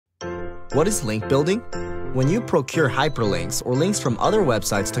What is link building? When you procure hyperlinks or links from other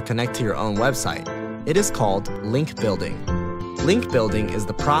websites to connect to your own website, it is called link building. Link building is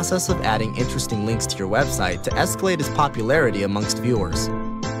the process of adding interesting links to your website to escalate its popularity amongst viewers.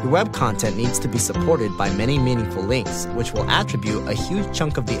 Your web content needs to be supported by many meaningful links, which will attribute a huge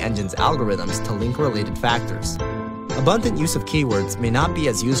chunk of the engine's algorithms to link-related factors. Abundant use of keywords may not be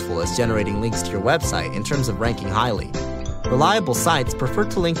as useful as generating links to your website in terms of ranking highly. Reliable sites prefer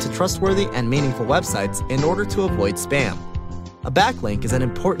to link to trustworthy and meaningful websites in order to avoid spam. A backlink is an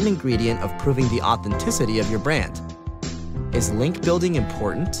important ingredient of proving the authenticity of your brand. Is link building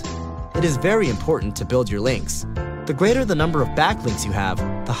important? It is very important to build your links. The greater the number of backlinks you have,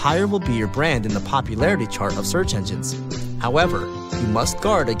 the higher will be your brand in the popularity chart of search engines. However, you must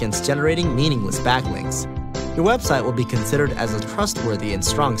guard against generating meaningless backlinks. Your website will be considered as a trustworthy and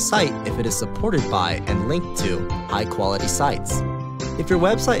strong site if it is supported by and linked to high-quality sites. If your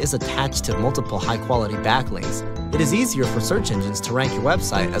website is attached to multiple high-quality backlinks, it is easier for search engines to rank your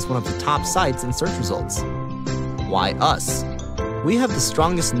website as one of the top sites in search results. Why us? We have the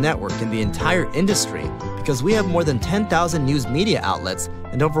strongest network in the entire industry because we have more than 10,000 news media outlets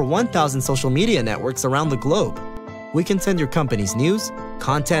and over 1,000 social media networks around the globe. We can send your company's news,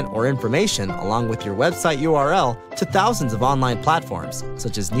 content, or information along with your website URL to thousands of online platforms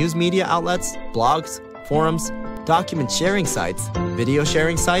such as news media outlets, blogs, forums, document sharing sites, video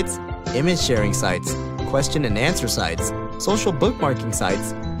sharing sites, image sharing sites, question and answer sites, social bookmarking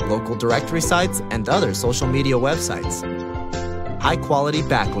sites, local directory sites, and other social media websites. High-quality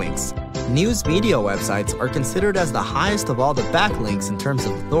backlinks. News media websites are considered as the highest of all the backlinks in terms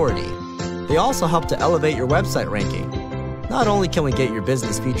of authority. They also help to elevate your website ranking. Not only can we get your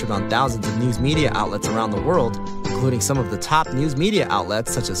business featured on thousands of news media outlets around the world, including some of the top news media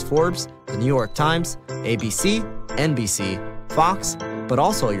outlets such as Forbes, the New York Times, ABC, NBC, Fox, but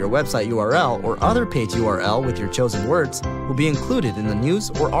also your website URL or other page URL with your chosen words will be included in the news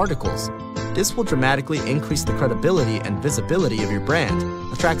or articles. This will dramatically increase the credibility and visibility of your brand,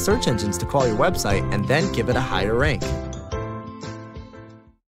 attract search engines to call your website, and then give it a higher rank.